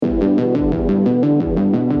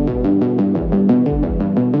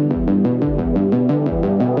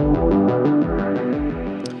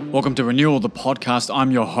Welcome to Renewal, the podcast.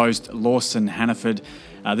 I'm your host, Lawson Hannaford.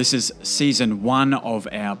 This is season 1 of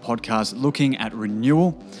our podcast looking at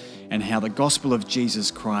renewal and how the gospel of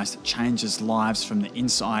Jesus Christ changes lives from the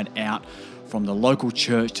inside out, from the local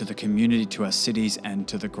church to the community, to our cities and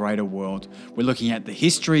to the greater world. We're looking at the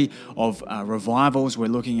history of revivals. We're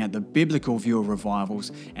looking at the biblical view of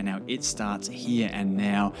revivals and how it starts here and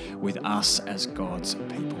now with us as God's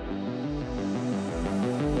people.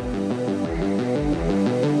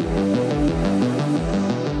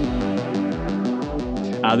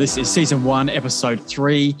 This is season 1, episode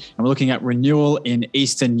 3, and we're looking at renewal in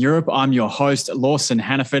Eastern Europe. I'm your host, Lawson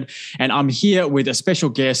Hannaford, and I'm here with a special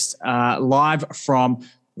guest live from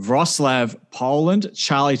Wroclaw, Poland,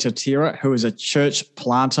 Charlie Tatera, who is a church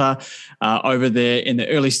planter over there in the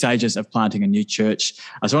early stages of planting a new church.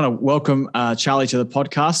 I just want to welcome Charlie to the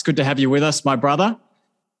podcast. Good to have you with us, my brother.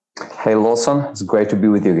 Hey, Lawson. It's great to be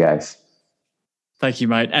with you guys. Thank you,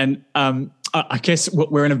 mate. And I guess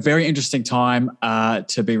we're in a very interesting time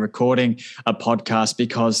to be recording a podcast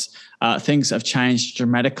because things have changed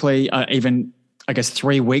dramatically. Even, I guess,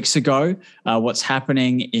 3 weeks ago, what's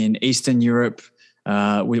happening in Eastern Europe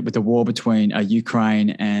with the war between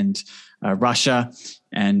Ukraine and Russia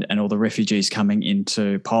and all the refugees coming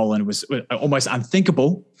into Poland was almost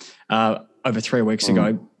unthinkable over 3 weeks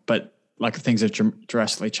ago. But like things have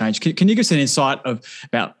drastically changed. Can you give us an insight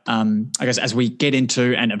about, I guess, as we get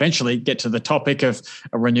into and eventually get to the topic of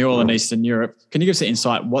a renewal in Eastern Europe, can you give us an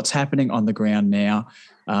insight what's happening on the ground now?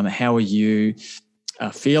 How are you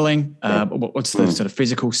feeling? What's the sort of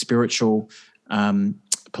physical, spiritual,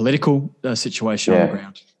 political situation on the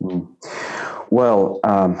ground? Well,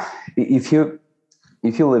 if you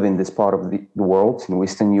live in this part of the world, in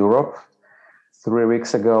Western Europe, 3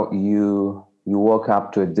 weeks ago, you woke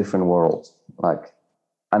up to a different world, like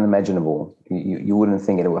unimaginable. You wouldn't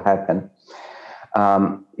think it would happen.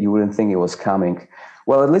 You wouldn't think it was coming.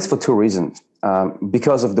 Well, at least for 2 reasons.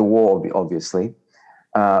 Because of the war, obviously.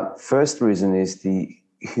 First reason is the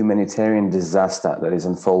humanitarian disaster that is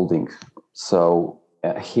unfolding. So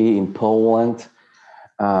here in Poland,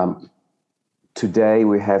 today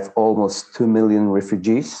we have almost 2 million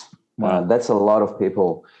refugees. Wow. That's a lot of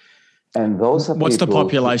people. And those are What's the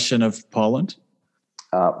population of Poland?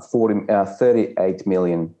 38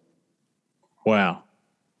 million. Wow.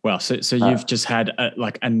 So you've just had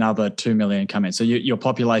like another 2 million come in. So your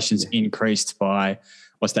population's increased by,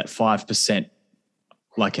 what's that, 5%,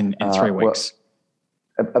 like in 3 weeks?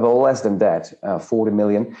 Well, about less than that, 40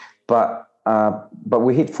 million. But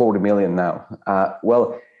we hit 40 million now.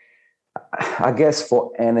 Well, I guess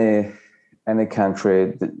for any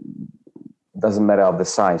country, doesn't matter of the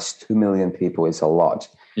size, 2 million people is a lot.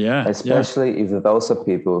 Yeah. Especially if those are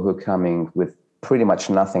people who are coming with pretty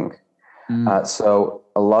much nothing. So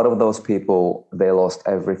a lot of those people, they lost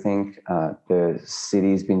everything. The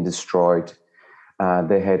city's been destroyed.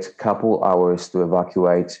 They had a couple hours to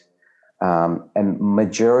evacuate. And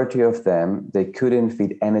majority of them, they couldn't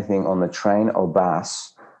fit anything on the train or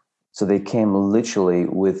bus. So they came literally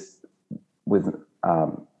with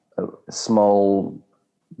a small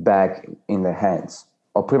bag in their hands,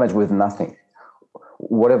 or pretty much with nothing,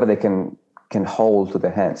 whatever they can hold to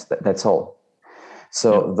their hands. That's all.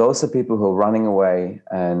 So those are people who are running away,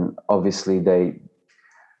 and obviously they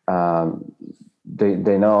not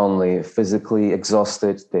only physically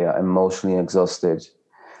exhausted, they are emotionally exhausted.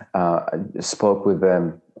 I spoke with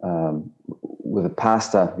them with a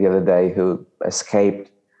pastor the other day who escaped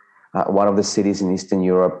one of the cities in Eastern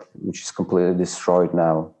Europe, which is completely destroyed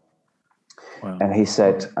now. Wow. And he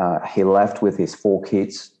said he left with his 4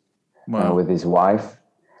 kids, with his wife,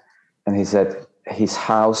 and he said his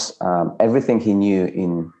house, everything he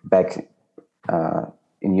knew back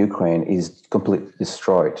in Ukraine is completely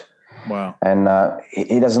destroyed. Wow. And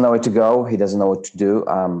he doesn't know where to go. He doesn't know what to do.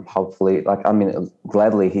 Hopefully,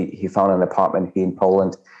 gladly he found an apartment here in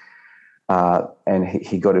Poland, and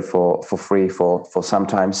he got it for free for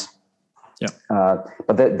sometimes. Yeah.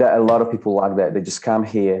 But there are a lot of people like that. They just come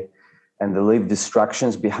here and they leave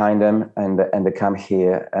distractions behind them, and they come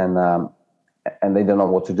here and they don't know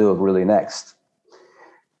what to do really next.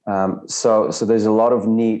 So there's a lot of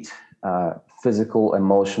need, physical,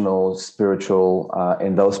 emotional, spiritual,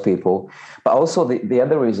 in those people. But also the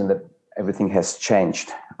other reason that everything has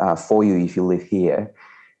changed for you if you live here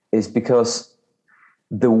is because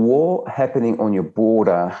the war happening on your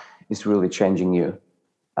border is really changing you.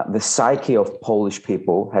 The psyche of Polish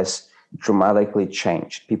people has dramatically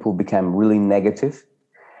changed. People become really negative.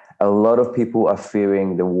 A lot of people are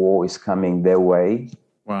fearing the war is coming their way.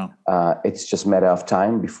 Wow. It's just a matter of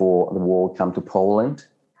time before the war will come to Poland.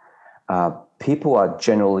 People are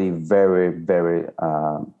generally very, very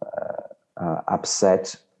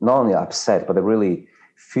upset, not only upset, but they're really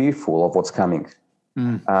fearful of what's coming.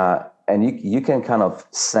 And you can kind of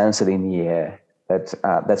sense it in the air that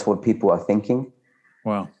that's what people are thinking.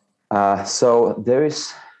 Wow. So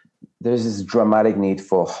there's this dramatic need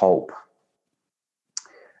for hope.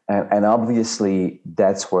 And obviously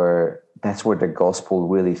that's where the gospel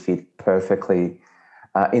really fit perfectly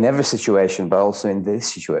in every situation, but also in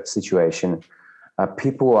this situation.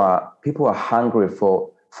 People are hungry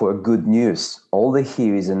for good news. All they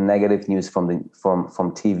hear is a negative news from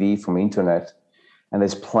TV, from internet, and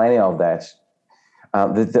there's plenty of that.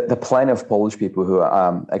 The plenty of Polish people who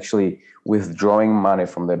are actually withdrawing money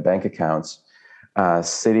from their bank accounts,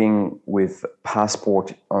 sitting with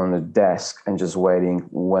passport on the desk and just waiting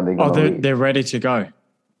when they're going to leave. They're ready to go.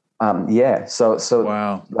 Yeah. So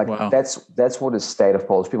wow. That's what the state of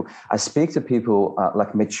Polish people. I speak to people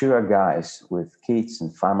like mature guys with kids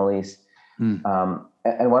and families.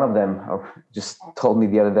 And one of them just told me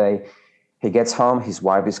the other day, he gets home, his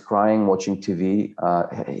wife is crying, watching TV.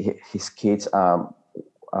 His kids are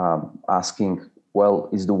asking, well,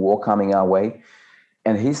 is the war coming our way?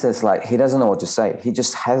 And he says, like, he doesn't know what to say. He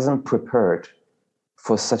just hasn't prepared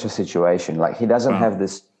for such a situation. Like, he doesn't have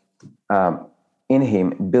this in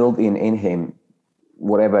him, built in him,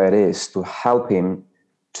 whatever it is, to help him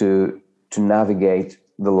to navigate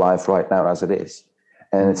the life right now as it is.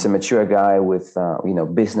 And it's a mature guy with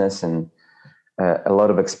business and a lot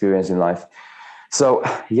of experience in life. So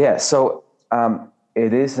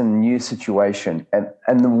it is a new situation,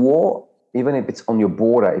 and the war, even if it's on your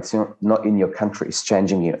border, it's not in your country, it's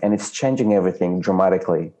changing you, and it's changing everything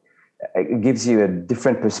dramatically. It gives you a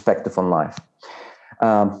different perspective on life.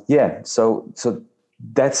 So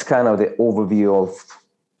that's kind of the overview of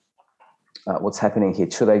what's happening here.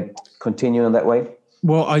 Should I continue in that way?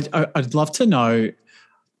 Well, I'd love to know,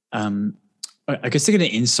 I guess, to get an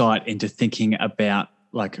insight into thinking about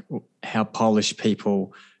like how Polish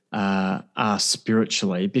people are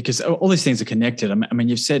spiritually, because all these things are connected. I mean,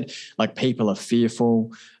 you've said like people are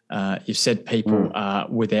fearful. You've said people are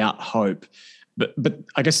without hope, but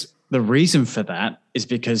I guess the reason for that is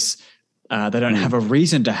because they don't have a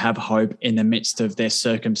reason to have hope in the midst of their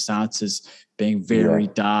circumstances being very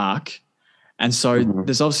dark. And so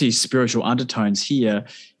there's obviously spiritual undertones here,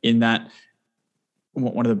 in that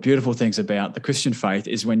one of the beautiful things about the Christian faith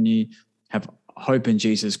is when you have hope in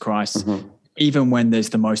Jesus Christ, even when there's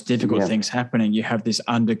the most difficult things happening, you have this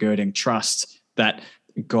undergirding trust that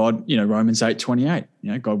God, Romans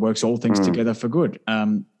 8:28, God works all things together for good.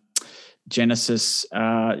 Genesis,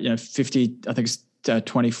 50, I think it's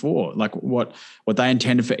 24, like what they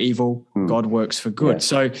intended for evil, God works for good. Yeah.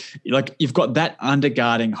 So like you've got that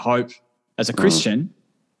undergirding hope as a Christian,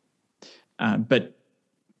 but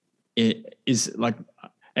it is like,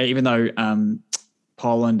 even though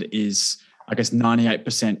Poland is, I guess,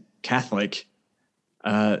 98% Catholic,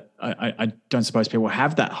 I don't suppose people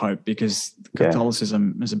have that hope, because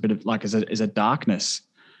Catholicism is a bit of like is a darkness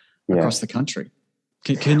across the country.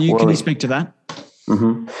 Can you speak to that?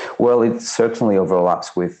 Well, it certainly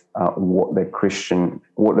overlaps with what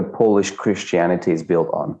the Polish Christianity is built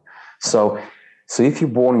on. So if you're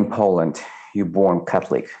born in Poland, you're born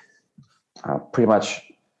Catholic. Pretty much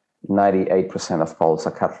 98% of Poles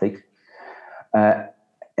are Catholic.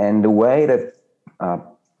 And the way that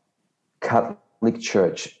Catholic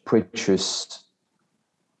Church preaches,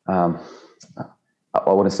 I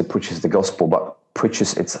want to say preaches the gospel, but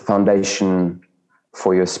preaches its foundation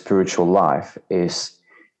for your spiritual life, is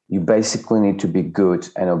you basically need to be good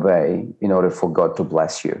and obey in order for God to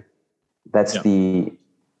bless you. That's the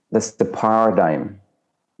paradigm,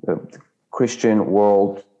 the Christian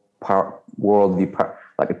worldview,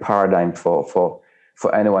 like a paradigm for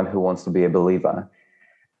anyone who wants to be a believer.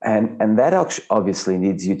 And that obviously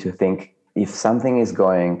needs you to think, if something is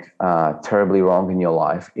going terribly wrong in your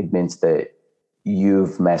life, it means that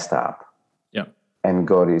you've messed up. Yeah. And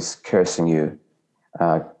God is cursing you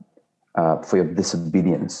for your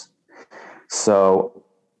disobedience. So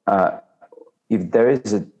if there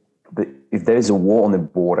is a war on the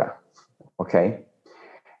border, okay,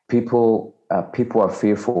 people are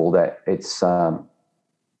fearful that it's for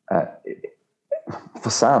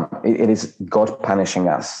some it is God punishing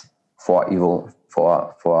us for evil,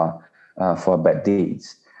 for bad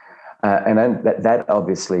deeds, and then that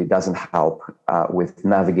obviously doesn't help with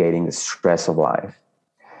navigating the stress of life.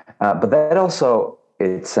 But that also,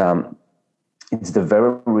 it's the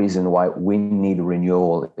very reason why we need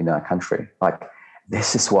renewal in our country. Like,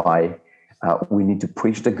 this is why we need to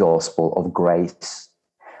preach the gospel of grace,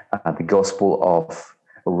 the gospel of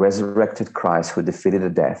a resurrected Christ who defeated the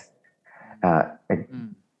death,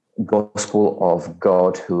 gospel of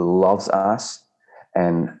God who loves us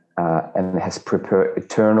and has prepared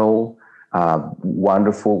eternal,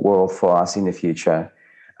 wonderful world for us in the future,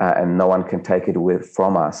 and no one can take it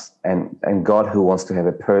from us. And God who wants to have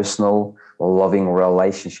a personal, loving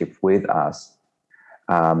relationship with us,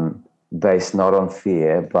 based not on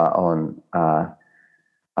fear but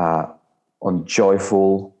on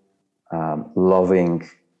joyful, loving,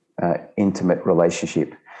 intimate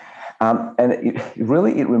relationship. And it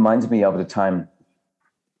reminds me of the time.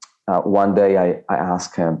 One day I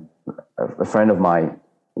asked a friend of mine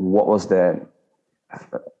what was the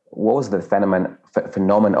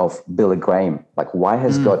phenomenon of Billy Graham? Like, why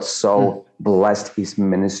has God so blessed his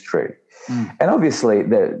ministry? And obviously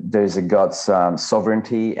there's a God's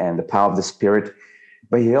sovereignty and the power of the Spirit,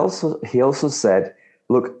 but he also said,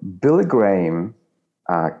 look, Billy Graham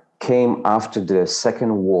came after the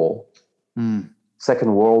Second World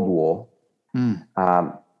War,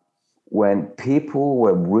 when people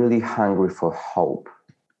were really hungry for hope.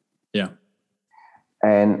 Yeah.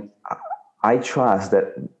 And I trust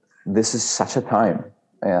that this is such a time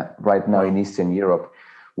right now in Eastern Europe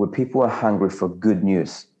where people are hungry for good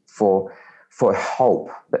news, for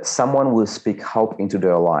hope, that someone will speak hope into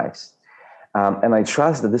their lives. And I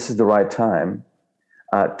trust that this is the right time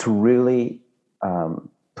to really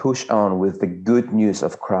push on with the good news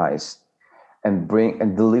of Christ and bring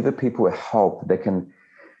and deliver people a hope they can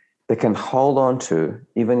hold on to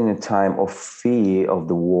even in a time of fear of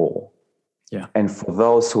the war. Yeah. And for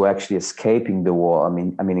those who are actually escaping the war,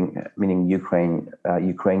 meaning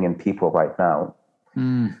Ukrainian people right now.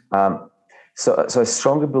 So I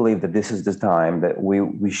strongly believe that this is the time that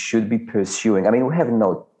we should be pursuing. I mean, we have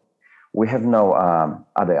no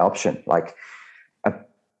other option. Like,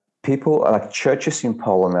 people, like churches in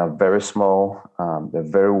Poland are very small. They're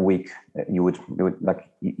very weak. You would like,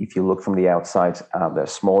 if you look from the outside, they're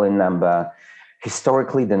small in number.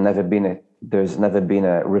 Historically, there's never been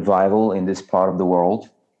a revival in this part of the world.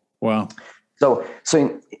 Wow. So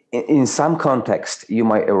in some context, you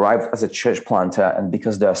might arrive as a church planter, and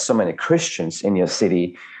because there are so many Christians in your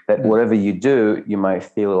city, that whatever you do, you might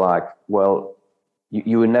feel like, well,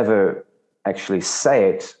 you would never actually say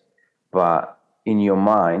it, but in your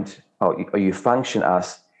mind, or you function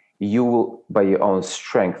as you will, by your own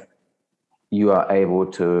strength, you are able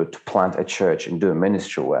to plant a church and do a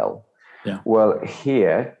ministry well. Yeah. Well,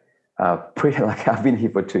 here, I've been here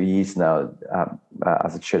for 2 years now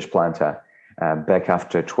as a church planter, back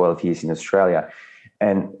after 12 years in Australia.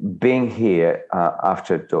 And being here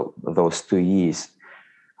after those 2 years,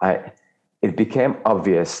 it became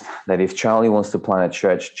obvious that if Charlie wants to plant a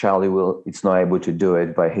church, it's not able to do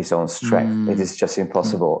it by his own strength. It is just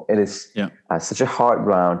impossible. It is such a hard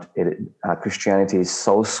ground. Christianity is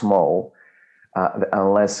so small that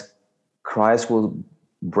unless Christ will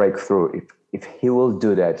break through, if he will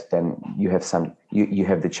do that, then you have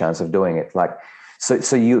the chance of doing it. Like,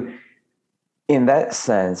 so you, in that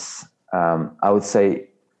sense, I would say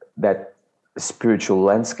that spiritual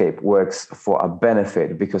landscape works for our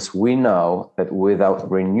benefit, because we know that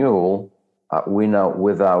without renewal,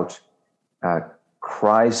 without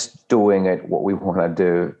Christ doing it, what we want to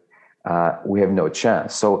do, we have no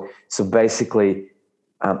chance. So basically,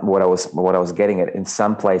 what I was getting at, in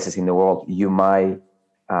some places in the world, you might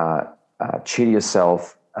cheat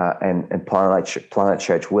yourself and plant a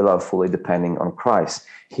church without fully depending on Christ.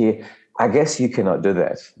 Here, I guess you cannot do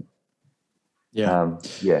that. Yeah.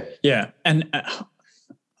 And I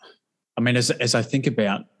mean, as I think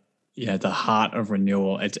about, the heart of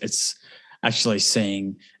renewal, it's actually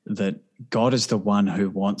seeing that God is the one who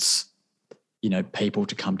wants, people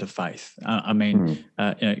to come to faith.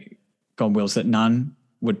 God wills that none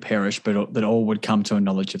would perish, but that all would come to a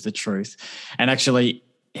knowledge of the truth. And actually,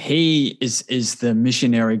 he is the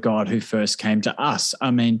missionary God who first came to us.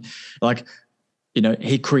 I mean,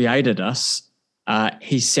 he created us.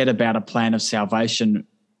 He set about a plan of salvation,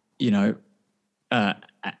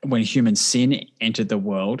 when human sin entered the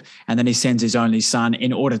world, and then he sends his only son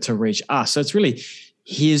in order to reach us. So it's really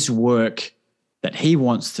his work that he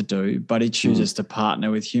wants to do, but he chooses to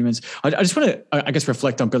partner with humans. I just want to,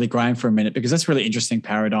 reflect on Billy Graham for a minute, because that's a really interesting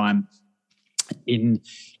paradigm in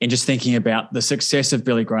just thinking about the success of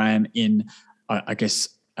Billy Graham in,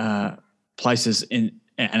 places and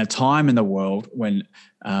a time in the world when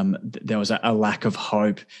there was a lack of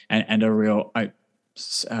hope and a real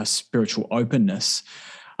spiritual openness.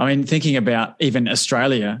 I mean, thinking about even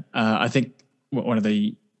Australia, I think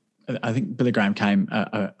Billy Graham came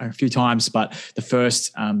a few times, but the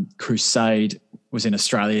first crusade was in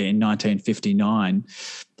Australia in 1959.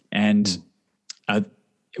 And it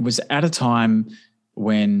was at a time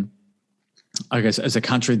when I guess, as a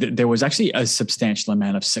country, that there was actually a substantial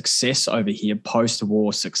amount of success over here,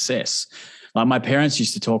 post-war success. Like my parents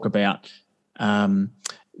used to talk about,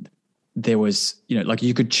 there was, like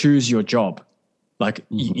you could choose your job. Like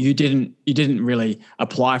you didn't really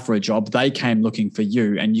apply for a job. They came looking for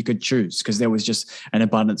you, and you could choose because there was just an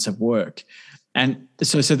abundance of work. And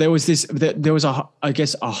so there was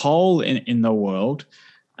a hole in the world,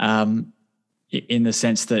 in the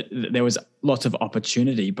sense that there was lots of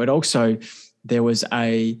opportunity, but also there was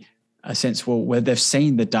a sense, where they've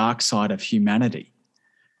seen the dark side of humanity.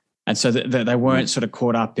 And so that they weren't sort of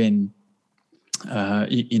caught up in,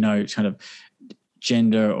 kind of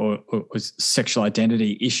gender or sexual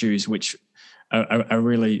identity issues, which are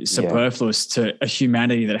really superfluous to a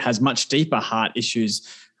humanity that has much deeper heart issues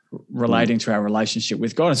relating to our relationship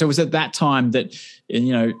with God. And so it was at that time that,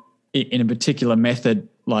 in a particular method,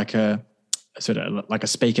 like a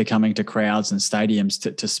speaker coming to crowds and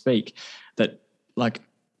stadiums to speak, that like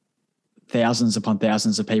thousands upon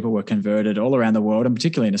thousands of people were converted all around the world, and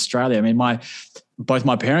particularly in Australia. I mean, both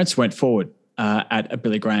my parents went forward at a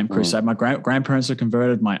Billy Graham crusade. My grandparents were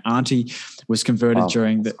converted. My auntie was converted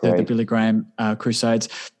during the Billy Graham crusades.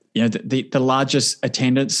 The largest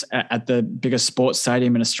attendance at the biggest sports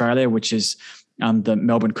stadium in Australia, which is the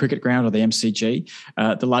Melbourne Cricket Ground, or the MCG.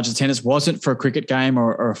 The largest attendance wasn't for a cricket game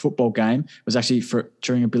or a football game. It was actually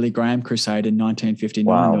during a Billy Graham crusade in 1959.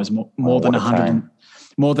 Wow. There was more than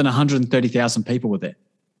 130,000 people were there.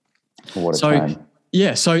 What a time.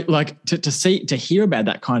 Yeah, so like to hear about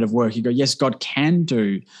that kind of work, you go, yes, God can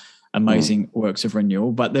do amazing works of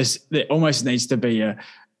renewal, but there almost needs to be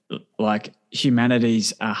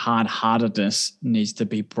humanity's hard-heartedness needs to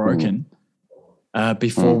be broken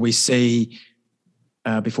before we see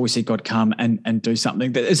God come and do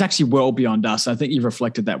something that is actually well beyond us. I think you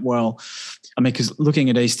reflected that well. I mean, because looking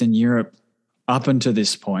at Eastern Europe up until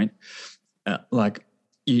this point,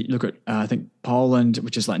 you look at, I think, Poland,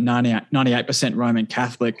 which is like 98% Roman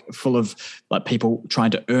Catholic, full of like people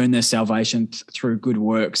trying to earn their salvation through good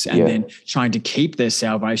works, and then trying to keep their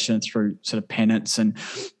salvation through sort of penance and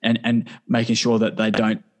making sure that they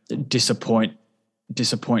don't disappoint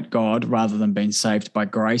God, rather than being saved by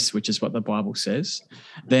grace, which is what the Bible says.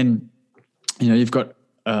 Then, you've got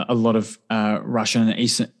a lot of Russian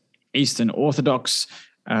and Eastern Orthodox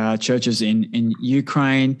churches in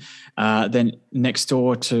Ukraine. Then next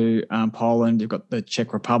door to Poland, you've got the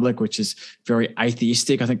Czech Republic, which is very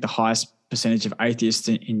atheistic. I think the highest percentage of atheists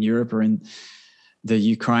in Europe are in the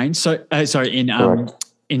Ukraine. So,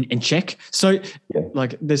 in Czech. So,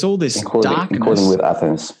 there's all this darkness. Including with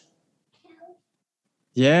Athens.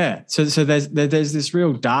 Yeah. So there's this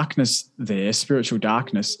real darkness there, spiritual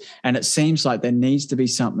darkness, and it seems like there needs to be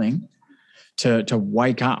something to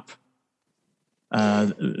wake up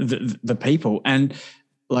the people. And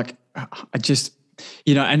I just,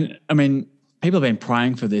 and I mean, people have been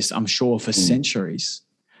praying for this, I'm sure, for centuries,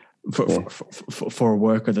 for a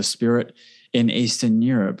work of the Spirit in Eastern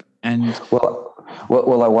Europe. And well,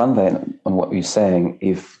 I wonder on what you're saying,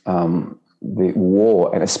 if the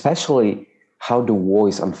war, and especially how the war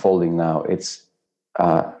is unfolding now, it's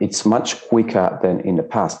much quicker than in the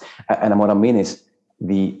past. And what I mean is,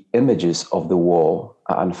 the images of the war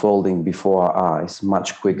are unfolding before our eyes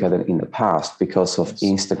much quicker than in the past because of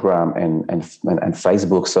Instagram and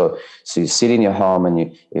Facebook. So you sit in your home and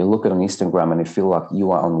you look at on Instagram and you feel like you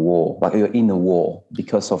are on war, like you're in a war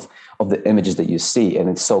because of the images that you see, and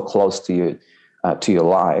it's so close to your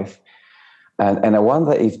life. And I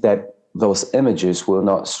wonder if those images will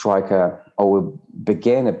not strike will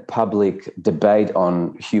begin a public debate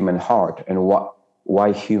on human heart and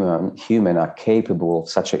why human are capable of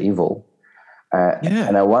such an evil.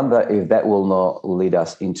 And I wonder if that will not lead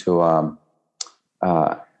us into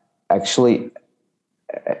actually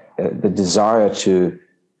the desire to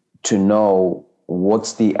know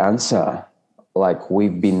what's the answer. Like,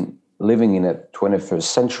 we've been living in a 21st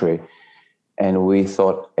century, and we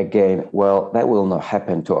thought again, well, that will not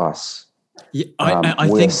happen to us. Yeah, I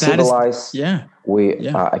think civilized, that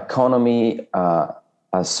is, our economy are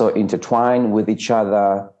so intertwined with each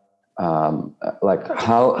other.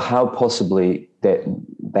 How possibly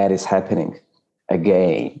that is happening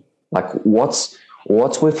again? Like, what's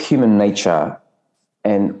with human nature,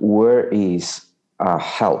 and where is our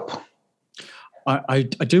help? I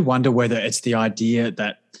do wonder whether it's the idea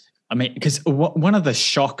that, I mean, because one of the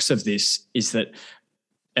shocks of this is that,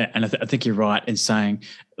 and I think you're right in saying,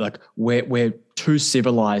 like, we're too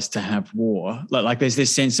civilized to have war. Like there's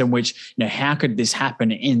this sense in which, how could this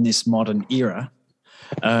happen in this modern era?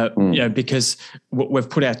 Because we've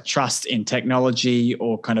put our trust in technology,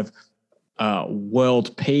 or kind of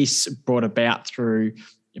world peace brought about through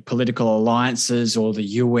political alliances or the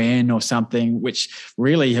UN or something, which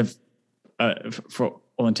really have, for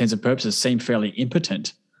all intents and purposes, seem fairly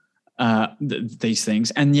impotent, these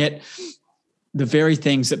things. And yet the very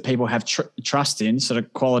things that people have trust in, sort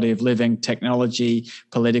of quality of living, technology,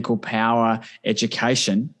 political power,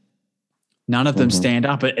 education, none of them stand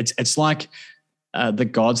up. It's like the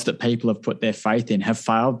gods that people have put their faith in have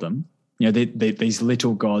failed them. These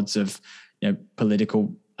little gods of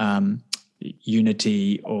political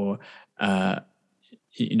unity or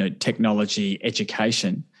technology,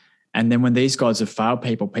 education, and then when these gods have failed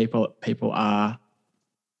people are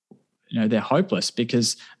they're hopeless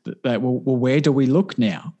because where do we look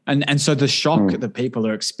now? And so the shock that people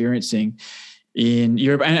are experiencing in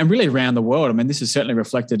Europe and really around the world. I mean, this is certainly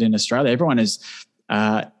reflected in Australia. Everyone is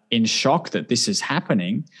in shock that this is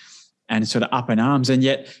happening and sort of up in arms, and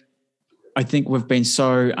yet I think we've been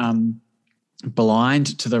so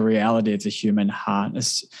blind to the reality of the human heart.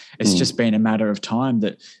 It's just been a matter of time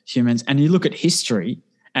that humans, and you look at history,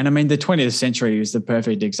 and I mean, the 20th century is the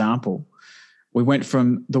perfect example. We went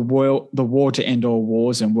from the war to end all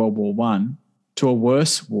wars in World War I to a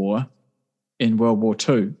worse war in World War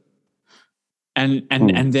II. And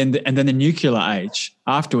then the nuclear age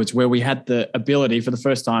afterwards, where we had the ability for the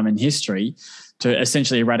first time in history to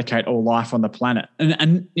essentially eradicate all life on the planet.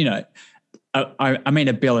 And I mean,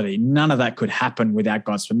 ability. None of that could happen without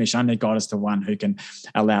God's permission. Only God is the one who can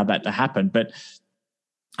allow that to happen. But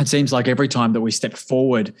it seems like every time that we step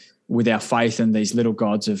forward with our faith in these little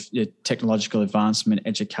gods of technological advancement,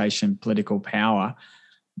 education, political power,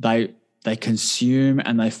 they consume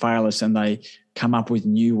and they fail us, and they come up with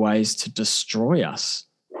new ways to destroy us.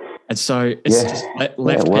 And so it's just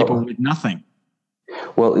left people with nothing.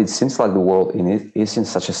 Well, it seems like the world is in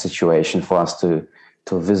such a situation for us to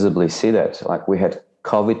visibly see that. Like, we had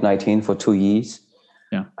COVID-19 for 2 years,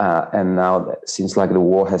 and now it seems like the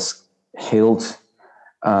war has healed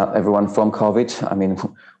everyone from COVID. I mean,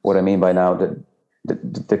 what I mean by now,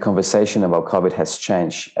 the conversation about COVID has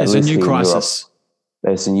changed. There's a new crisis.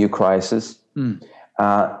 There's a new crisis. And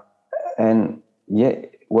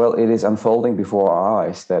it is unfolding before our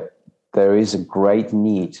eyes that there is a great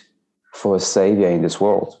need for a savior in this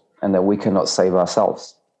world, and that we cannot save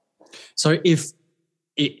ourselves. So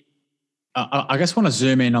I guess want to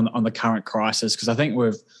zoom in on the current crisis, because I think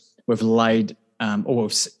we've laid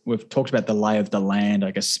we've talked about the lay of the land, I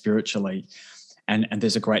guess, spiritually, and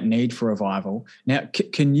there's a great need for revival. Now,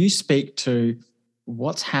 can you speak to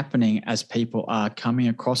what's happening as people are coming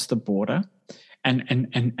across the border,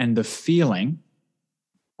 and the feeling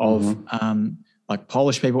of like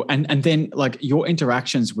Polish people, and then like your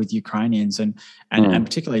interactions with Ukrainians and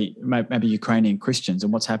particularly maybe Ukrainian Christians,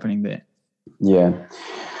 and what's happening there? Yeah,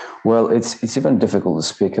 well, it's even difficult to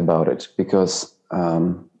speak about it because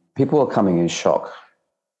people are coming in shock.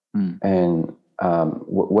 And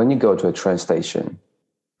when you go to a train station,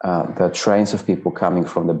 there are trains of people coming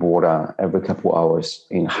from the border every couple hours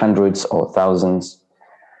in hundreds or thousands,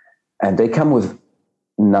 and they come with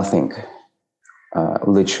nothing,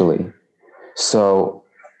 literally. So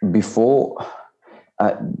before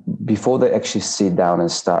they actually sit down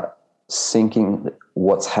and start thinking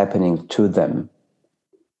what's happening to them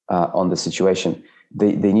on the situation,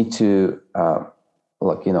 they need to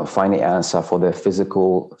find the answer for their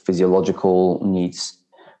physiological needs,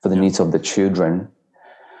 for the needs of the children.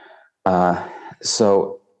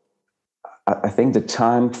 So I think the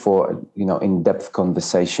time for in-depth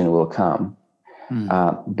conversation will come.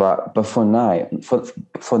 But for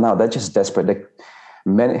now, they're just desperate.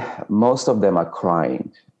 Most of them are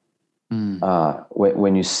crying.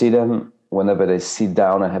 When you see them, whenever they sit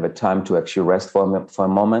down and have a time to actually rest for a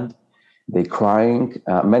moment, they're crying.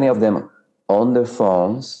 Many of them on their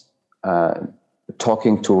phones,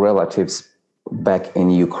 talking to relatives back in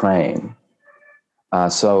Ukraine.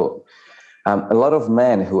 So a lot of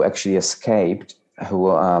men who actually escaped,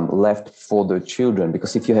 who left for their children,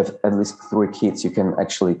 because if you have at least 3 kids, you can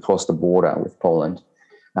actually cross the border with Poland.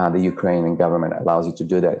 The Ukrainian government allows you to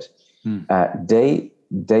do that. They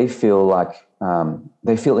feel like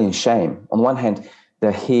they feel in shame. On one hand,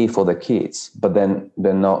 they're here for the kids, but then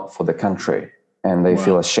they're not for the country, and they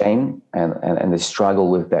feel ashamed and they struggle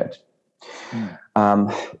with that.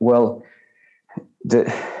 Well,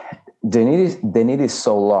 the need is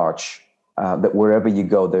so large that wherever you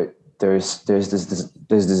go, there's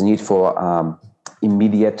this need for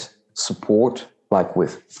immediate support, like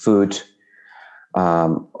with food,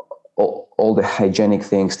 all the hygienic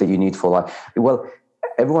things that you need for life. Well,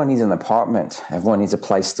 everyone needs an apartment. Everyone needs a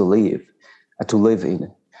place to live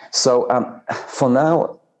in. So for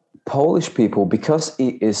now, Polish people, because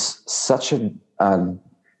it is such a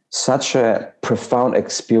such a profound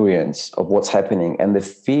experience of what's happening, and the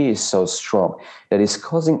fear is so strong that it's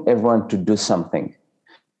causing everyone to do something.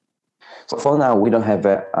 So for now, we don't have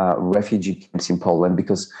refugee camps in Poland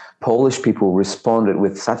because Polish people responded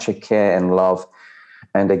with such a care and love,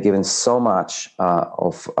 and they're given so much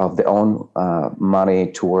of their own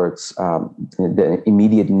money towards the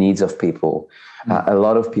immediate needs of people. A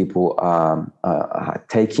lot of people are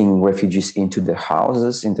taking refugees into their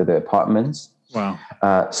houses, into their apartments. Wow.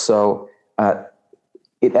 So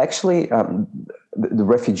it actually, the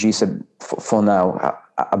refugees are, for now,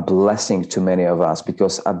 a blessing to many of us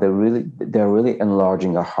because they're really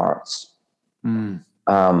enlarging our hearts. But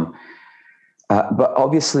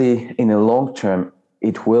obviously, in the long term,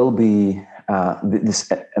 it will be this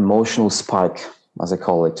emotional spike, as I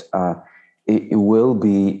call it. It will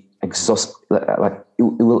be it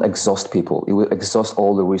will exhaust people. It will exhaust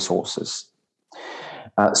all the resources.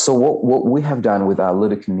 So what we have done with our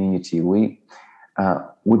little community, we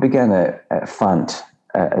began a fund.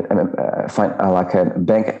 Like a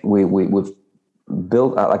bank, we've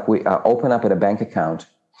built we open up a bank account,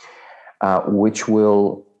 which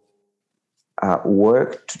will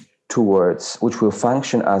which will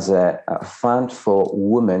function as a fund for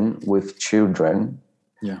women with children,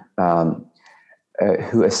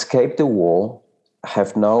 who escaped the war,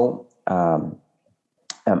 have no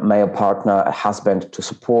male partner, a husband to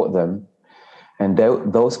support them. And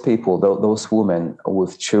those people, those women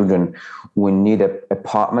with children, will need an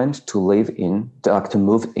apartment to live in, to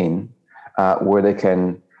move in, where they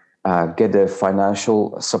can get the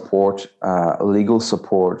financial support, legal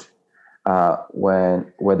support,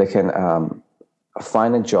 where they can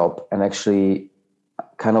find a job and actually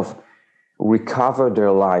kind of recover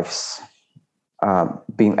their lives,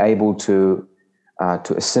 being able to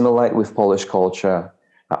assimilate with Polish culture,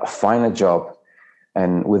 find a job,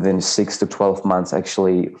 and within 6 to 12 months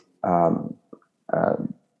actually go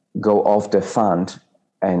off the fund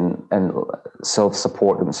and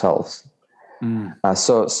self-support themselves.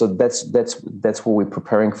 So that's what we're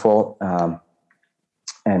preparing for, and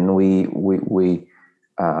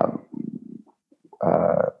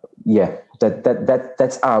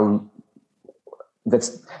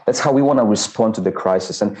that's how we want to respond to the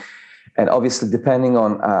crisis, and obviously depending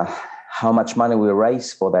on how much money we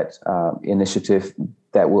raise for that initiative,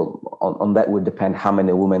 that will depend how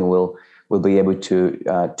many women will be able to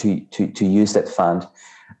use that fund.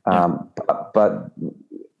 But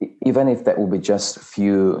even if that will be just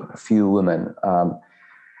few women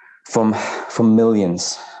from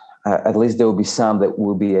millions, at least there will be some that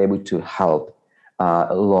will be able to help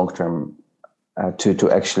long term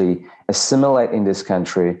to actually assimilate in this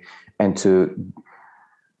country and to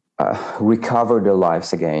recover their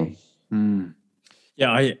lives again.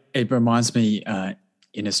 Yeah, it reminds me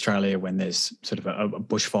in Australia when there's sort of a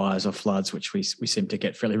bushfires or floods, which we seem to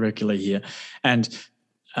get fairly regularly here, and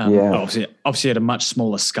obviously at a much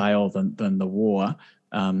smaller scale than the war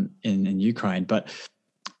in Ukraine. But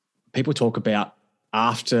people talk about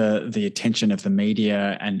after the attention of the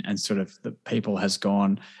media and sort of the people has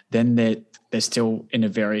gone, then they're still in a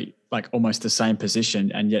very almost the same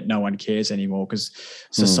position, and yet no one cares anymore because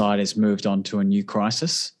society has moved on to a new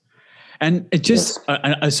crisis. And it just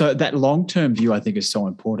so that long-term view, I think, is so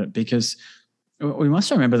important because we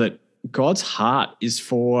must remember that God's heart is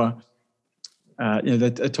for,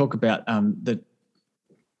 they talk about the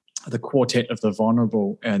quartet of the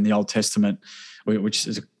vulnerable in the Old Testament, which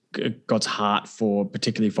is God's heart for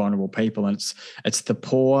particularly vulnerable people. And it's the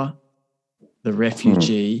poor, the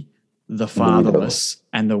refugee, the fatherless,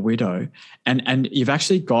 and the widow. And you've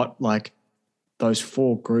actually got those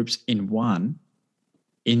four groups in one.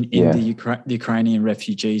 In the Ukrainian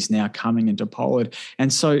refugees now coming into Poland.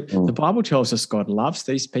 And so the Bible tells us God loves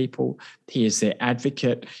these people. He is their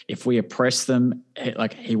advocate. If we oppress them,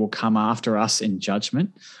 he will come after us in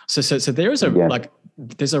judgment. So there is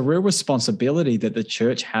there's a real responsibility that the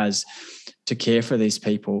church has to care for these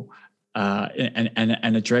people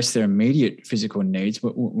and address their immediate physical needs.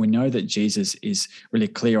 But we know that Jesus is really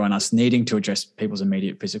clear on us needing to address people's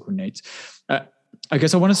immediate physical needs. I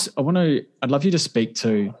guess I'd love you to speak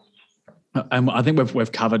to, and I think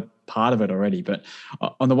we've covered part of it already, but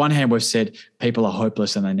on the one hand, we've said people are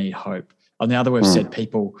hopeless and they need hope. On the other, we've said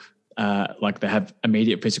people they have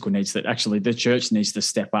immediate physical needs that actually the church needs to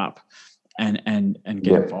step up and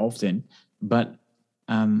get involved in. But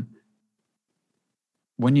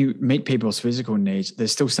when you meet people's physical needs,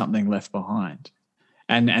 there's still something left behind.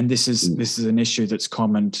 And this is an issue that's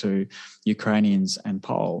common to Ukrainians and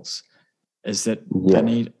Poles, is that they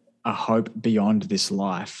need a hope beyond this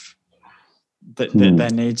life, that they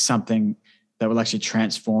need something that will actually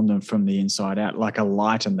transform them from the inside out, like a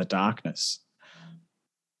light in the darkness.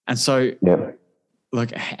 And so,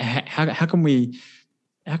 like, how can we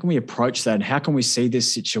approach that? And how can we see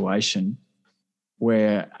this situation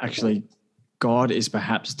where actually God is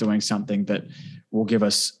perhaps doing something that will give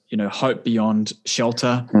us, hope beyond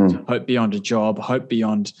shelter, hope beyond a job, hope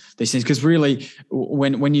beyond these things? Because really,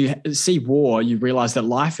 when you see war, you realize that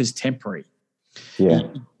life is temporary. Yeah.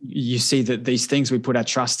 You see that these things we put our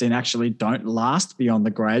trust in actually don't last beyond the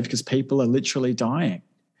grave, because people are literally dying.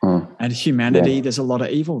 And humanity, there's a lot of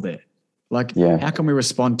evil there. Like, how can we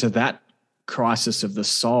respond to that crisis of the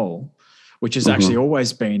soul, which has actually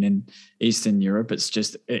always been in Eastern Europe? It's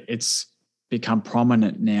just, it's become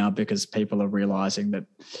prominent now because people are realizing that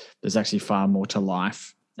there's actually far more to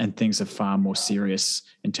life and things are far more serious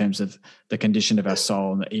in terms of the condition of our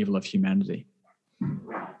soul and the evil of humanity.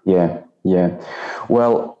 Yeah.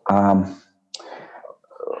 Well,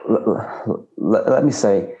 let me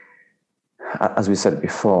say, as we said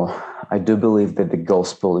before, I do believe that the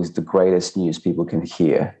gospel is the greatest news people can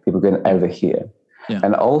ever hear. Yeah.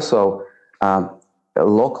 And also, a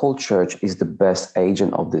local church is the best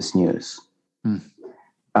agent of this news.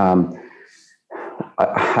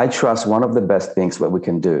 I trust one of the best things that we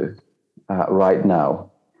can do right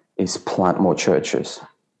now is plant more churches.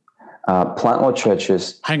 Plant more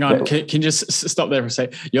churches. Hang on, can you just stop there for a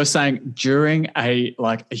second? You're saying during a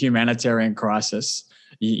humanitarian crisis,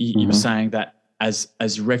 you were saying that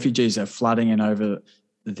as refugees are flooding in over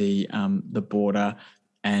the border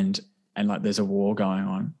and like there's a war going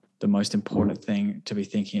on, the most important thing to be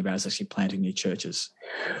thinking about is actually planting new churches.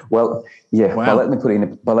 Well, yeah, wow. but let me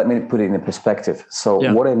put it in a perspective.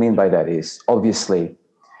 So what I mean by that is, obviously,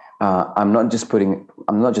 I'm not just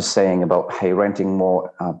saying about, hey, renting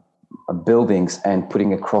more buildings and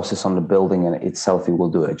putting a crosses on the building and itself it will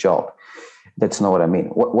do a job. That's not what I mean.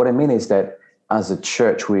 What I mean is that as a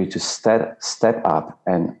church, we need to step up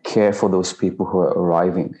and care for those people who are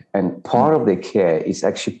arriving. And part of the care is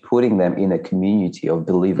actually putting them in a community of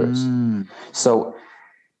believers. So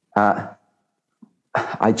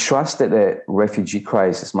I trust that the refugee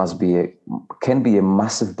crisis can be a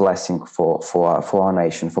massive blessing for our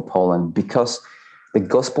nation, for Poland, because the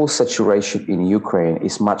gospel saturation in Ukraine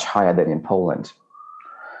is much higher than in Poland.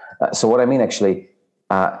 So what I mean, actually,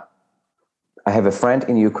 I have a friend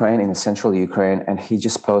in Ukraine, in central Ukraine, and he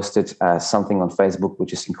just posted something on Facebook,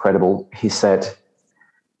 which is incredible. He said,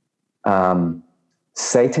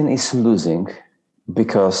 Satan is losing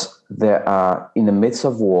because there are, in the midst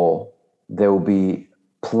of war, there will be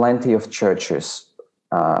plenty of churches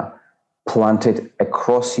planted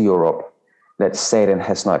across Europe that Satan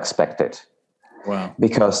has not expected. Wow.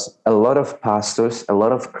 Because a lot of pastors, a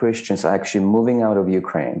lot of Christians are actually moving out of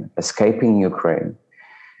Ukraine, escaping Ukraine,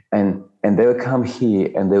 and they will come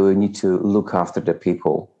here and they will need to look after the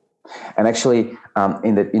people. And actually,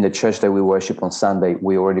 in the church that we worship on Sunday,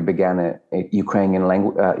 we already began a Ukrainian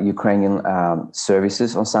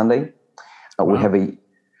services on Sunday. Wow.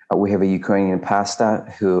 We have a Ukrainian pastor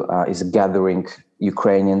who is gathering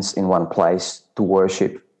Ukrainians in one place to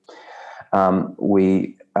worship.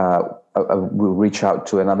 We reach out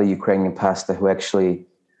to another Ukrainian pastor who actually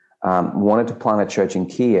wanted to plant a church in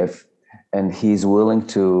Kiev, and he's willing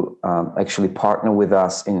to actually partner with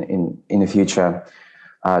us in the future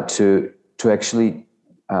to actually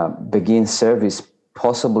begin service,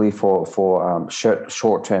 possibly for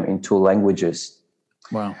short term in 2 languages.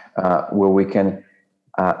 Wow. Where we can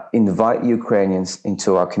invite Ukrainians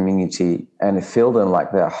into our community and feel them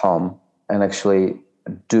like they're home, and actually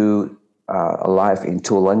do a life in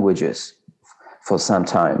 2 languages for some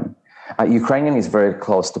time. Ukrainian is very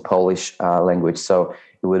close to Polish language, so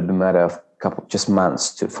it would be a matter of just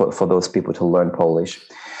months for those people to learn Polish.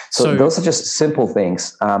 So those are just simple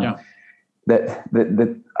things that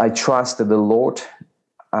I trust that the Lord,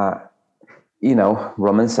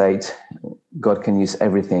 Romans 8, God can use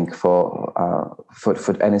everything for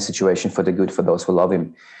any situation for the good for those who love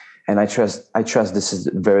Him, and I trust this is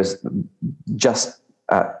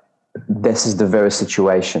this is the very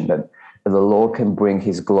situation that the Lord can bring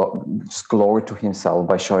His glory to Himself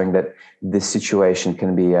by showing that this situation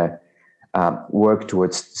can be a work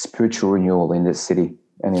towards spiritual renewal in this city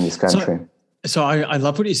and in this country. So I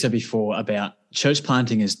love what you said before about church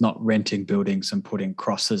planting is not renting buildings and putting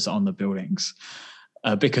crosses on the buildings,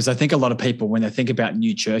 because I think a lot of people, when they think about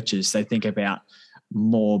new churches, they think about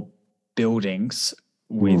more buildings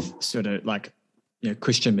with sort of like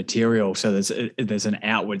Christian material. So there's an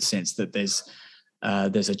outward sense that there's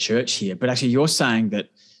a church here, but actually you're saying that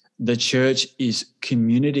the church is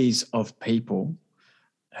communities of people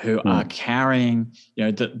who are carrying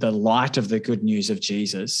the light of the good news of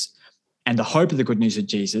Jesus and the hope of the good news of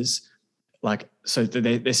Jesus. Like, so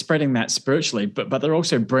they're spreading that spiritually, but they're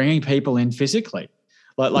also bringing people in physically.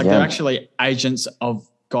 Like they're actually agents of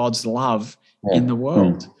God's love in the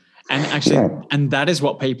world. And actually, and that is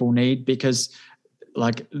what people need, because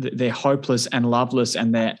like they're hopeless and loveless,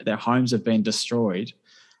 and their homes have been destroyed.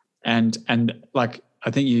 And like,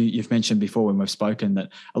 I think you've mentioned before when we've spoken that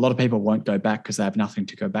a lot of people won't go back because they have nothing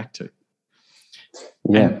to go back to.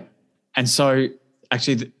 Yeah. And so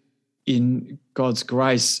actually in God's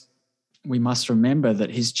grace, we must remember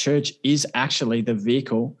that his church is actually the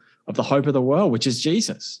vehicle of the hope of the world, which is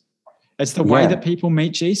Jesus. It's the way that people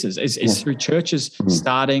meet Jesus is through churches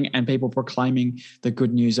starting and people proclaiming the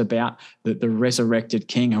good news about the resurrected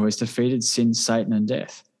King who has defeated sin, Satan, and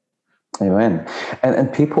death. Amen.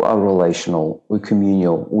 And people are relational. We're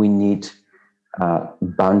communal. We need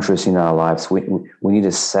boundaries in our lives. We need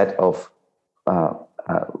a set of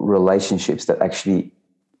relationships that actually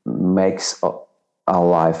makes our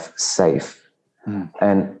life safe.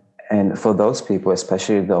 And for those people,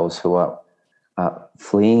 especially those who are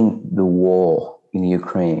fleeing the war in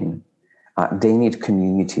Ukraine, they need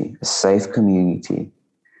community, a safe community.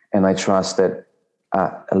 And I trust that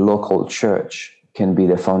a local church can be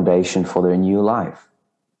the foundation for their new life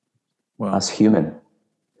as human.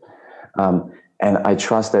 And I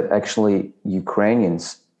trust that actually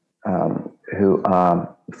Ukrainians who,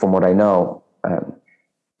 from what I know,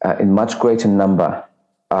 in much greater number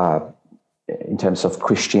in terms of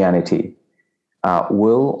Christianity,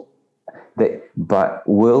 will do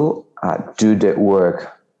the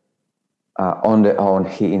work on their own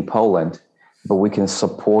here in Poland, but we can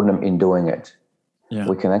support them in doing it. Yeah.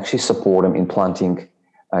 We can actually support them in planting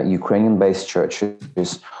Ukrainian-based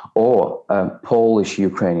churches or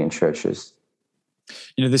Polish-Ukrainian churches.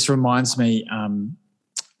 You know, this reminds me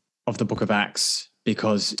of the book of Acts,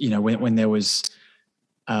 because, you know, when there was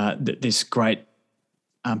this great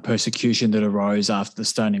persecution that arose after the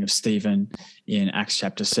stoning of Stephen in Acts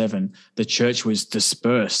chapter 7, the church was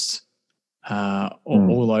dispersed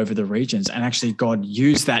all over the regions. And actually God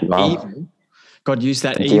used that evil. God used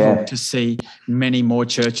that evil to see many more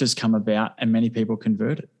churches come about and many people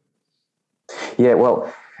converted. Yeah,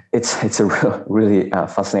 well, it's a really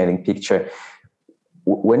fascinating picture.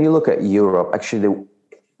 When you look at Europe, actually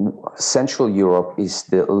Central Europe is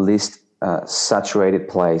the least saturated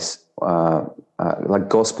place, like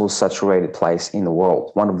gospel saturated place in the world.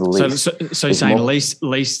 One of the least. So you're saying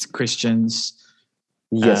least Christians.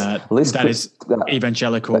 Yes, that is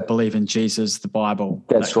evangelical, believe in Jesus, the Bible.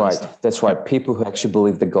 That's right. That's right. People who actually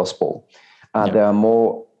believe the gospel. There are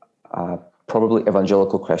more probably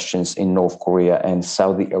evangelical Christians in North Korea and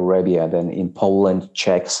Saudi Arabia than in Poland,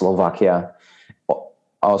 Czech, Slovakia,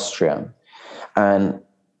 Austria. And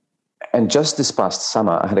just this past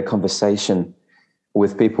summer, I had a conversation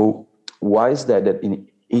with people. Why is that in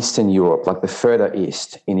Eastern Europe, like the further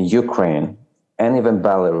east, in Ukraine and even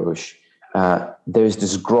Belarus, there's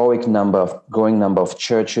this growing number of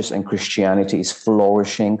churches and Christianity is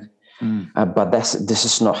flourishing, but this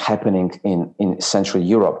is not happening in Central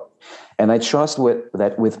Europe. And I trust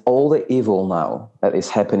that with all the evil now that is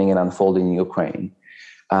happening and unfolding in Ukraine,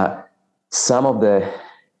 some of the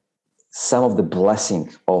blessing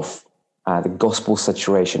of the gospel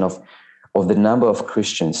saturation of the number of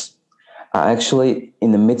Christians are actually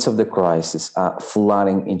in the midst of the crisis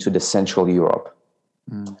flooding into the Central Europe.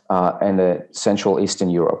 And the Central Eastern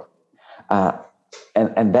Europe,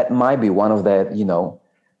 and that might be one of the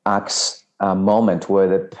Acts moment where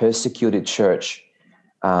the persecuted church,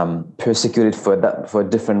 persecuted for a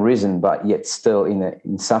different reason, but yet still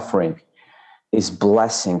in suffering, is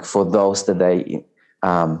blessing for those that they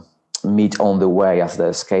meet on the way as they're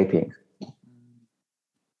escaping.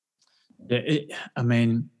 Yeah, I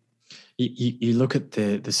mean, you look at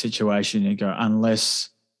the situation and you go, unless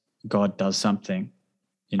God does something.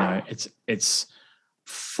 You know, it's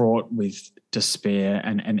fraught with despair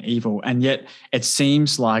and evil. And yet it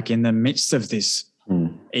seems like in the midst of this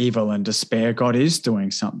evil and despair, God is doing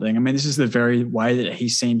something. I mean, this is the very way that he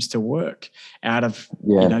seems to work. Out of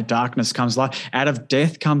darkness comes light. Out of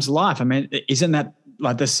death comes life. I mean, isn't that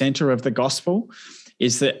like the center of the gospel?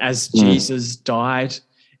 Is that as Jesus died,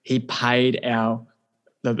 he paid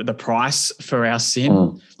the price for our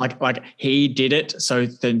sin, like he did it. So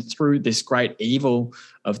then through this great evil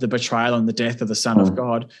of the betrayal and the death of the Son of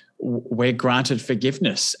God, we're granted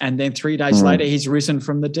forgiveness. And then 3 days later, he's risen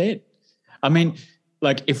from the dead. I mean,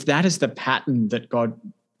 like if that is the pattern that God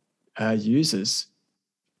uses,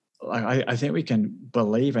 I think we can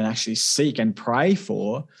believe and actually seek and pray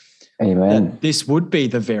for. Amen. That this would be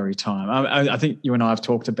the very time. I think you and I have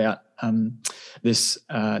talked about this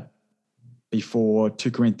before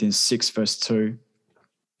 2 Corinthians 6 verse 2.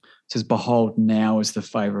 It says, behold, now is the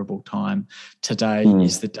favorable time. Today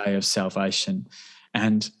is the day of salvation.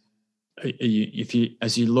 And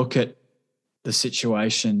as you look at the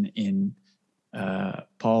situation in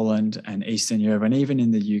Poland and Eastern Europe and even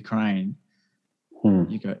in the Ukraine,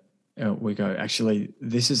 we go, actually,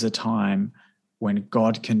 this is a time when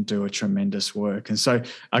God can do a tremendous work. And so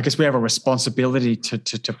I guess we have a responsibility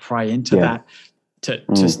to pray into that,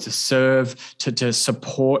 to serve, to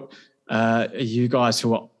support you guys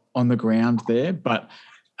who are on the ground there. But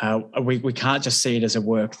we can't just see it as a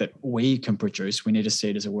work that we can produce. We need to see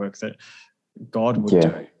it as a work that God would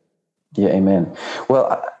do. Yeah, amen.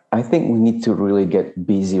 Well, I think we need to really get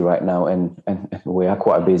busy right now, and we are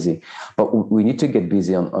quite busy, but we need to get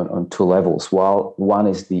busy on two levels. While one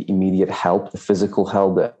is the immediate help, the physical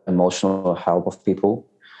help, the emotional help of people.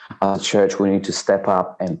 As a church, we need to step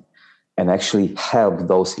up and actually help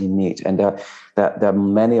those in need. And there are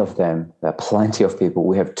many of them. There are plenty of people.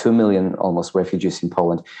 We have 2 million almost refugees in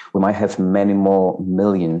Poland. We might have many more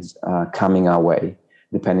millions coming our way,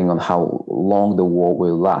 depending on how long the war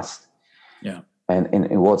will last. Yeah. And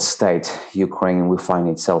in what state Ukraine will find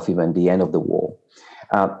itself even at the end of the war.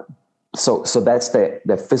 So that's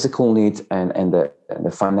the physical need and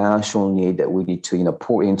the financial need that we need to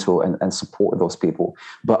pour into and support those people.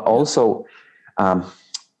 But also,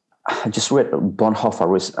 I just read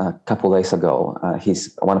Bonhoeffer a couple of days ago,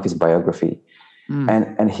 one of his biography,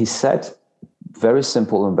 and he said very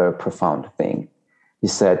simple and very profound thing. He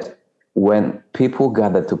said, when people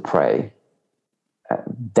gather to pray,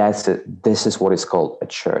 this is what is called a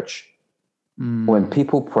church. When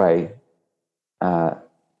people pray,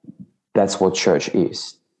 that's what church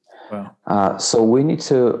is. Wow. So we need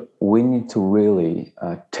to really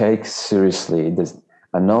take seriously this,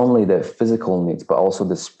 not only the physical needs but also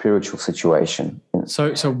the spiritual situation.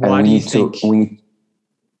 So why do you think?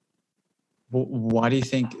 Why do you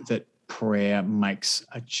think that prayer makes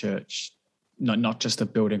a church not just a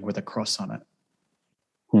building with a cross on it?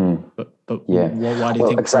 But why do you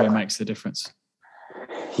think prayer makes the difference?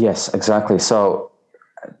 Yes, exactly. So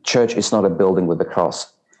church is not a building with a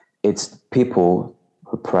cross. It's people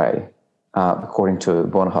who pray, according to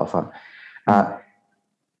Bonhoeffer.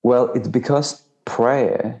 Well, it's because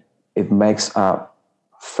prayer, it makes our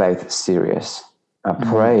faith serious.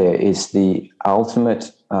 Prayer is the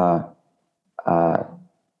ultimate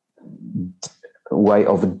way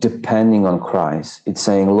of depending on Christ. It's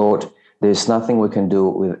saying, Lord, there's nothing we can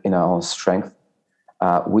do in our own strength.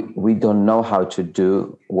 We don't know how to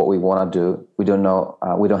do what we want to do. We don't know.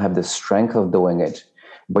 We don't have the strength of doing it.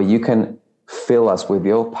 But you can fill us with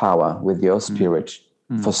your power, with your spirit,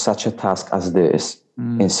 for such a task as this,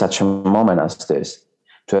 in such a moment as this,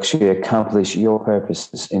 to actually accomplish your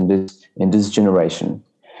purposes in this generation.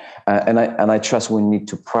 And I trust we need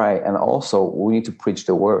to pray, and also we need to preach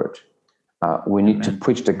the word. We need to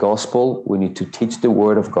preach the gospel. We need to teach the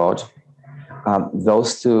word of God.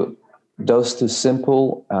 Those two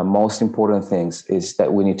simple, most important things is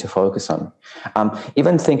that we need to focus on.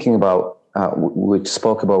 Even thinking about, we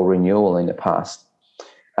spoke about renewal in the past.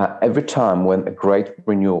 Every time when a great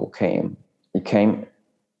renewal came, it came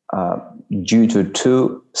due to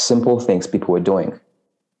two simple things people were doing.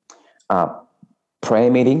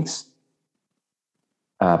 Prayer meetings,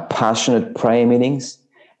 passionate prayer meetings,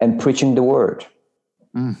 and preaching the word.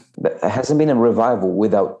 There hasn't been a revival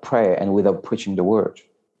without prayer and without preaching the word.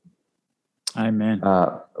 Amen.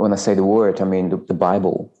 When I say the word, I mean the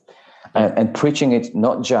Bible. And preaching it,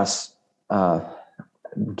 not just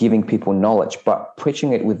giving people knowledge, but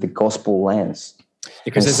preaching it with the gospel lens.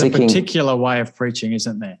 Because there's a particular way of preaching,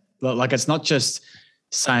 isn't there? Like, it's not just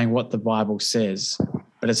saying what the Bible says,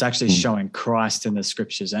 but it's actually showing Christ in the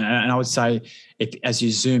scriptures. And I would say, as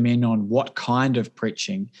you zoom in on what kind of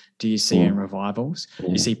preaching do you see in revivals,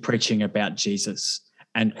 you see preaching about Jesus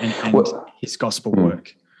and his gospel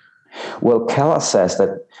work. Well, Keller says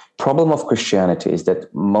that problem of Christianity is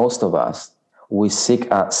that most of us, we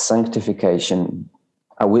seek our sanctification,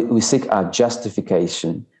 we seek our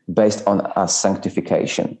justification based on our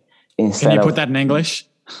sanctification. Can you put that in English?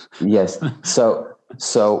 Yes.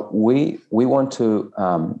 So we want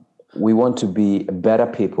to be better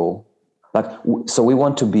people. So we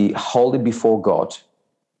want to be holy before God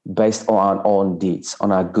based on our own deeds,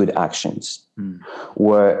 on our good actions.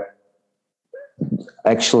 Where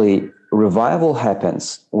actually revival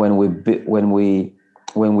happens when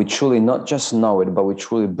we truly not just know it, but we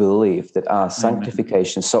truly believe that our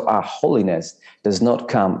sanctification, so our holiness, does not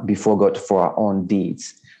come before God for our own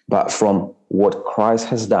deeds, but from what Christ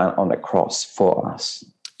has done on the cross for us.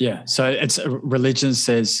 Yeah. So it's religion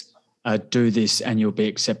says do this and you'll be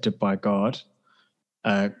accepted by God.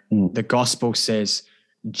 The gospel says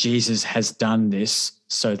Jesus has done this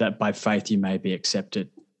so that by faith you may be accepted.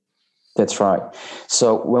 That's right.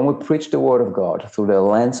 So when we preach the word of God through the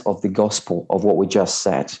lens of the gospel of what we just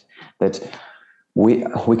said, that we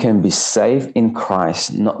can be saved in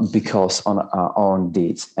Christ, not because on our own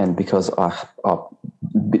deeds and because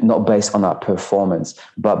not based on our performance,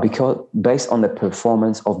 but because based on the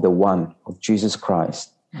performance of the one, of Jesus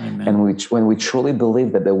Christ. Amen. And when we truly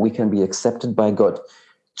believe that we can be accepted by God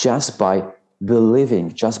just by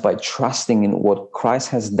believing, just by trusting in what Christ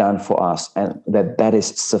has done for us, and that is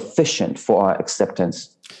sufficient for our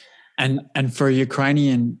acceptance. And for a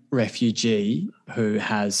Ukrainian refugee who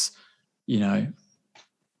has, let's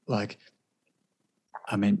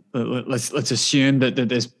assume that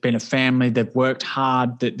there's been a family, they've worked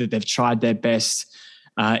hard, that they've tried their best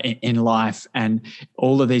in life, and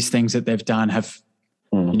all of these things that they've done have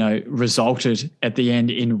resulted at the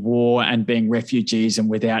end in war and being refugees and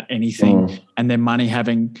without anything, and their money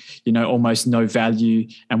having, almost no value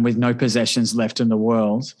and with no possessions left in the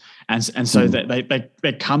world. And so that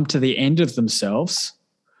they come to the end of themselves.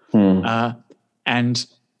 And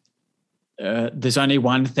there's only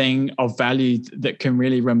one thing of value that can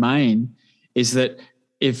really remain, is that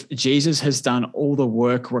if Jesus has done all the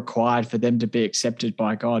work required for them to be accepted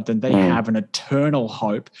by God, then they have an eternal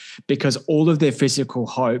hope, because all of their physical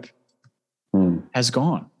hope has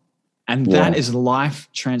gone. And that is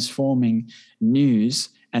life-transforming news.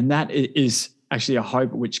 And that is actually a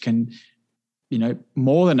hope which can,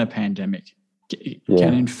 more than a pandemic,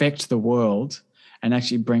 can infect the world and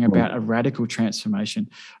actually bring about a radical transformation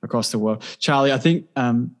across the world. Charlie, I think...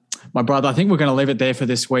 my brother, I think we're going to leave it there for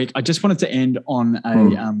this week. I just wanted to end on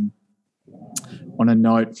a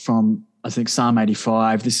note from, I think, Psalm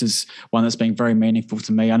 85. This is one that's been very meaningful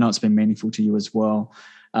to me. I know it's been meaningful to you as well.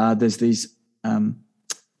 There's these sort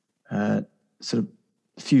of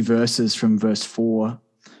few verses from verse 4.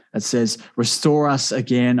 It says, "Restore us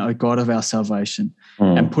again, O God of our salvation,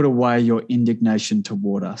 and put away your indignation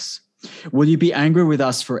toward us. Will you be angry with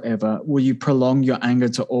us forever? Will you prolong your anger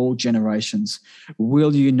to all generations?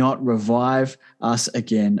 Will you not revive us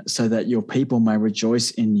again so that your people may rejoice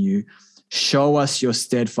in you? Show us your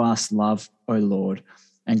steadfast love, O Lord,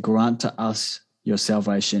 and grant to us your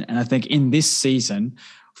salvation." And I think in this season,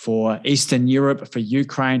 for Eastern Europe, for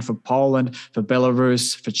Ukraine, for Poland, for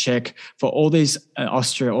Belarus, for Czech, for all these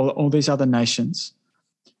Austria, all these other nations,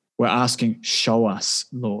 we're asking, show us,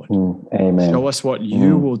 Lord. Amen. Show us what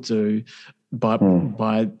you will do by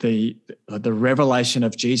the revelation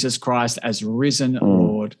of Jesus Christ as risen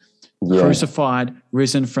Lord, crucified,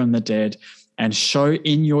 risen from the dead, and show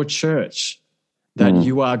in your church that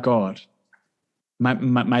you are God.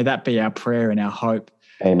 May that be our prayer and our hope.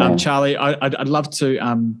 Amen. Charlie, I'd love to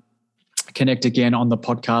connect again on the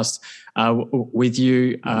podcast with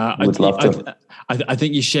you. Would love to. I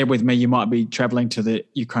think you shared with me you might be traveling to the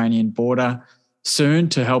Ukrainian border soon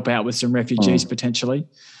to help out with some refugees potentially.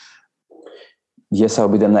 Yes, I'll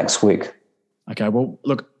be there next week. Okay, well,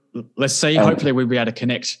 look, let's see. Hopefully we'll be able to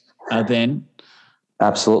connect then.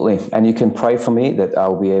 Absolutely. And you can pray for me that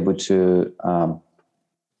I'll be able to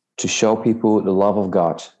show people the love of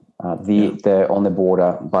God there on the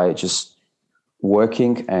border by just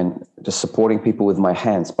working and just supporting people with my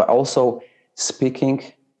hands, but also speaking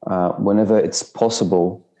whenever it's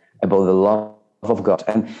possible about the love of God.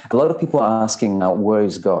 And a lot of people are asking now, where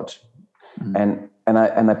is God? And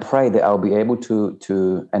I pray that I'll be able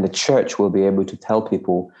to and the church will be able to tell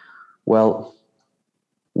people, well,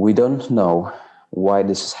 we don't know why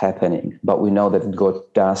this is happening, but we know that God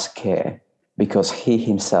does care, because he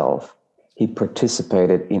himself, he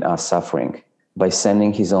participated in our suffering by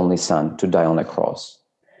sending his only son to die on a cross.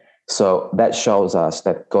 So that shows us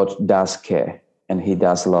that God does care and he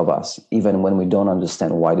does love us, even when we don't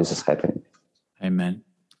understand why this is happening. Amen.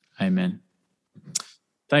 Amen.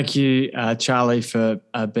 Thank you, Charlie, for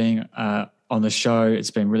being on the show.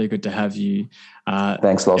 It's been really good to have you.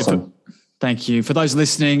 Thanks, Lawson. Thank you. For those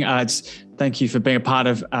listening, thank you for being a part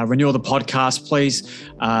of Renewal, the podcast. Please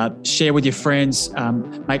share with your friends,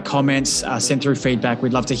 make comments, send through feedback.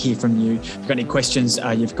 We'd love to hear from you. If you've got any questions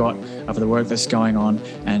you've got over the work that's going on,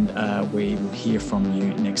 and we will hear from you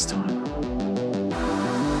next time.